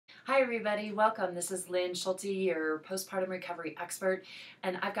Hi everybody, welcome. This is Lynn Schulte, your postpartum recovery expert,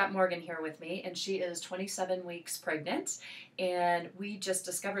 and I've got Morgan here with me, and she is 27 weeks pregnant, and we just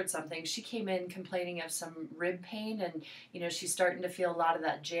discovered something. She came in complaining of some rib pain, and she's starting to feel a lot of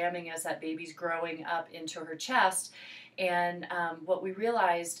that jamming as that baby's growing up into her chest. And what we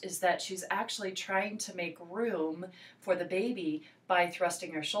realized is that she's actually trying to make room for the baby by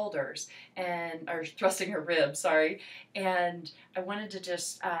thrusting her shoulders or thrusting her ribs, sorry. And I wanted to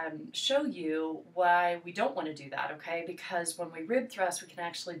just show you why we don't want to do that, okay? Because when we rib thrust, we can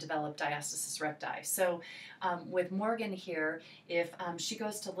actually develop diastasis recti. So with Morgan here, if she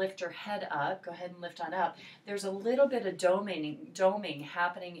goes to lift her head up, go ahead and lift on up, there's a little bit of doming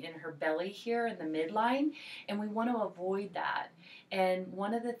happening in her belly here in the midline, and we want to avoid that. And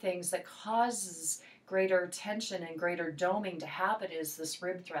one of the things that causes greater tension and greater doming to happen is this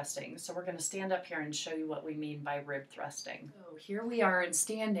rib thrusting. So we're going to stand up here and show you what we mean by rib thrusting. So here we are in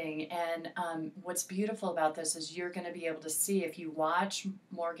standing, and what's beautiful about this is you're going to be able to see, if you watch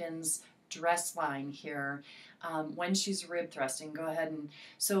Morgan's dress line here, when she's rib thrusting, go ahead and,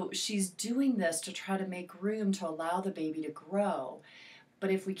 so she's doing this to try to make room to allow the baby to grow.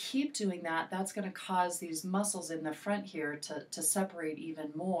 But if we keep doing that, that's going to cause these muscles in the front here to separate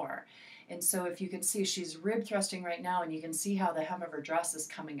even more. And so if you can see, she's rib thrusting right now, and you can see how the hem of her dress is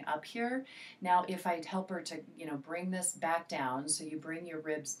coming up here. Now, if I help her to, bring this back down, so you bring your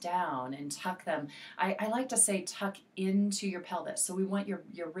ribs down and tuck them. I like to say tuck into your pelvis. So we want your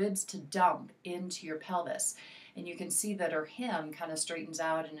ribs to dump into your pelvis. And you can see that her hem kind of straightens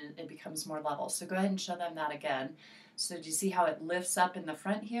out and it becomes more level. So go ahead and show them that again. So do you see how it lifts up in the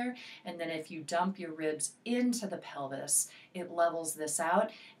front here? And then if you dump your ribs into the pelvis, it levels this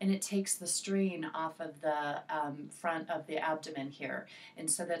out, and it takes the strain off of the front of the abdomen here. And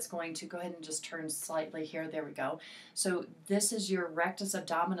so that's going to, go ahead and just turn slightly here. There we go. So this is your rectus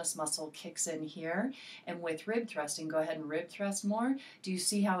abdominis muscle kicks in here. And with rib thrusting, go ahead and rib thrust more. Do you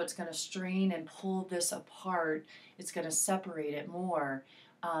see how it's going to strain and pull this apart? It's going to separate it more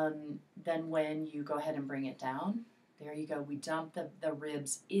than when you go ahead and bring it down. There you go. We dump the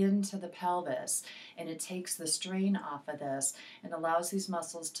ribs into the pelvis, and it takes the strain off of this and allows these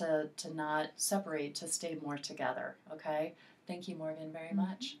muscles to not separate, to stay more together, okay? Thank you, Morgan, very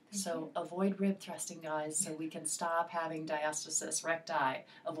much. So avoid rib thrusting, guys, so we can stop having diastasis recti.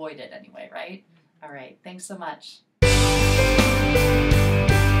 Avoid it anyway, right? All right. Thanks so much.